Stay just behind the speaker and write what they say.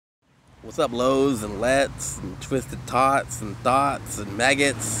What's up, lows and lets and twisted tots and thoughts and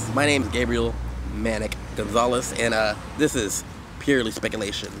maggots? My name's Gabriel Manic Gonzalez, and this is Purely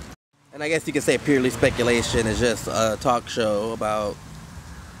Speculation. And I guess you could say Purely Speculation is just a talk show about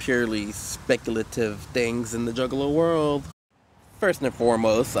purely speculative things in the Juggalo world. First and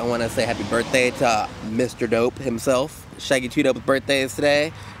foremost, I want to say happy birthday to Mr. Dope himself. Shaggy 2 Dope's birthday is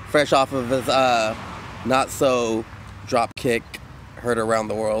today, fresh off of his not-so dropkick heard around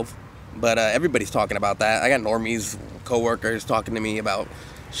the world. But everybody's talking about that. I got normies, co-workers talking to me about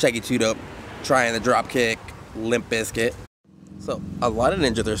Shaggy 2 Dope trying the dropkick, Limp Bizkit. So a lot of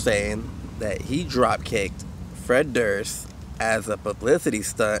ninjas are saying that he dropkicked Fred Durst as a publicity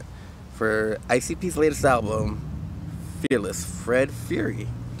stunt for ICP's latest album, Fearless Fred Furry.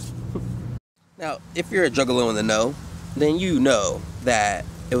 Now, if you're a juggalo in the know, then you know that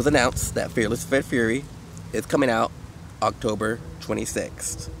it was announced that Fearless Fred Furry is coming out October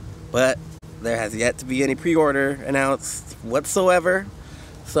 26th. But there has yet to be any pre-order announced whatsoever.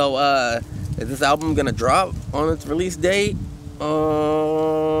 So, is this album gonna drop on its release date?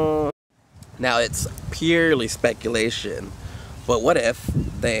 Now, it's purely speculation. But what if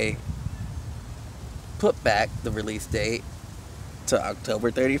they put back the release date to October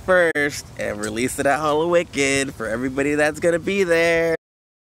 31st and release it at Hallowicked for everybody that's gonna be there?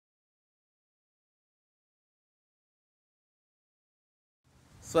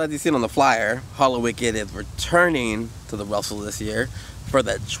 So as you've seen on the flyer, Hallowicked is returning to the Russell this year for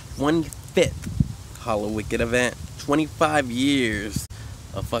the 25th Hallowicked event. 25 years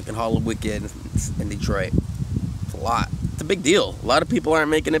of fucking Hallowicked in Detroit. It's a lot. It's a big deal. A lot of people aren't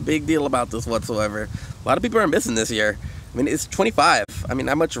making a big deal about this whatsoever. A lot of people are missing this year. I mean, it's 25. I mean,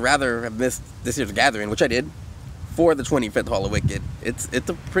 I'd much rather have missed this year's gathering, which I did, for the 25th Hallowicked. It's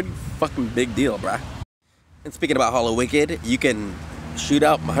a pretty fucking big deal, bruh. And speaking about Hallowicked, you can shoot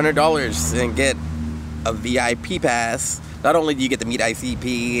out $100 and get a VIP pass. Not only do you get to meet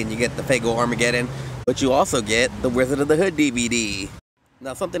ICP and you get the Fago Armageddon, but you also get the Wizard of the Hood DVD.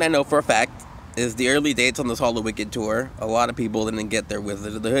 Now, something I know for a fact is the early dates on this Hallowicked tour, a lot of people didn't get their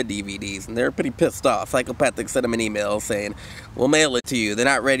Wizard of the Hood DVDs, and they're pretty pissed off. Psychopathic sent them an email saying, we'll mail it to you, they're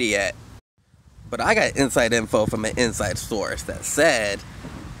not ready yet. But I got inside info from an inside source that said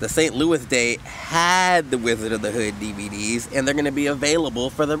the St. Louis date had the Wizard of the Hood DVDs, and they're going to be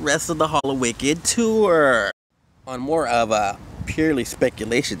available for the rest of the Hallowicked tour. On more of a purely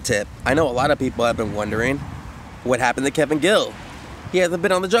speculation tip, I know a lot of people have been wondering what happened to Kevin Gill. He hasn't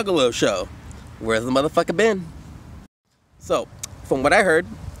been on the Juggalo show. Where's the motherfucker been? So, from what I heard,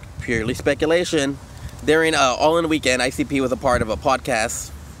 purely speculation, during All In Weekend, ICP was a part of a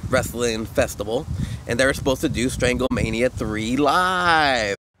podcast wrestling festival, and they were supposed to do Stranglemania 3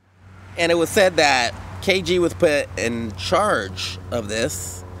 live. And it was said that KG was put in charge of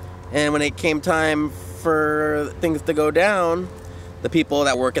this, and when it came time for things to go down, the people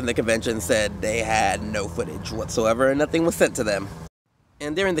that work in the convention said they had no footage whatsoever and nothing was sent to them.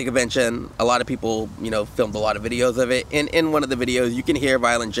 And during the convention, a lot of people, filmed a lot of videos of it. And in one of the videos, you can hear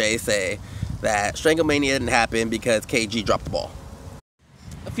Violent J say that Stranglemania didn't happen because KG dropped the ball.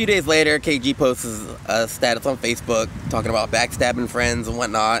 A few days later, KG posts a status on Facebook talking about backstabbing friends and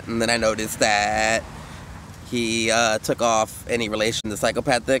whatnot, and then I noticed that he took off any relation to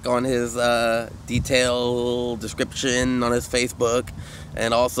Psychopathic on his detailed description on his Facebook,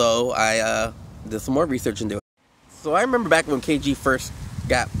 and also I did some more research into it. So I remember back when KG first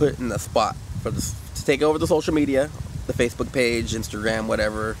got put in the spot to take over the social media, the Facebook page, Instagram,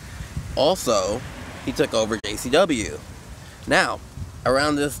 whatever. Also, he took over JCW. Now,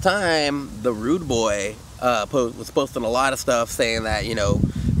 around this time, the Rude Boy was posting a lot of stuff saying that,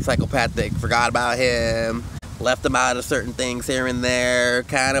 Psychopathic forgot about him, left him out of certain things here and there,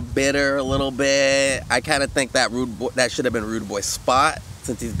 kind of bitter a little bit. I kind of think that that should have been Rude Boy's spot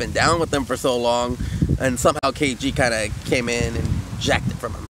since he's been down with them for so long, and somehow KG kind of came in and jacked it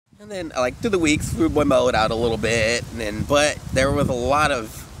from him. And then, through the weeks, Rude Boy mellowed out a little bit, but there was a lot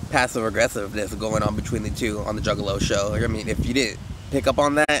of passive aggressiveness going on between the two on the Juggalo show. I mean, if you didn't pick up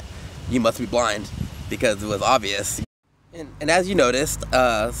on that, you must be blind, because it was obvious. And as you noticed,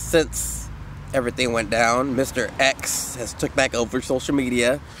 since everything went down, Mr. X has took back over social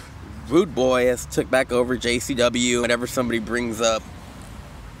media. Rude Boy has took back over JCW. Whenever somebody brings up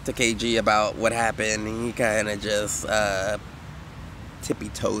to KG about what happened, he kind of just tippy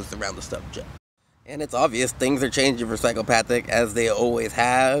toes around the subject. And it's obvious things are changing for Psychopathic, as they always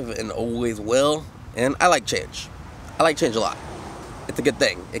have and always will. And I like change. I like change a lot. It's a good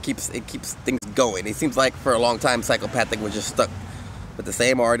thing. It keeps things going. It seems like for a long time Psychopathic was just stuck with the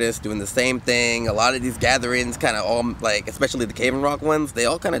same artist doing the same thing. A lot of these gatherings kind of all, like, especially the Cave and Rock ones, they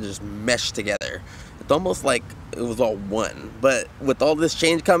all kind of just mesh together. It's almost like it was all one. But with all this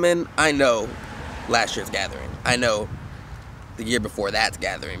change coming, I know last year's gathering. I know the year before that's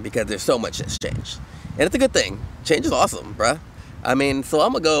gathering, because there's so much that's changed. And it's a good thing. Change is awesome, bruh. I mean, so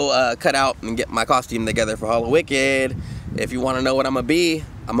I'm gonna go cut out and get my costume together for Hallowicked. If you want to know what I'm gonna be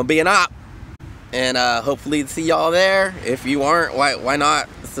an op. And hopefully see y'all there. If you aren't, why not?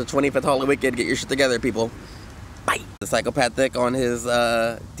 It's the 25th Hallowicked. Get your shit together, people. Bye. The Psychopathic on his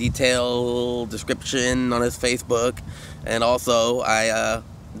detailed description on his Facebook. And also, I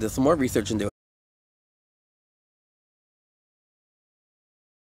did some more research into it.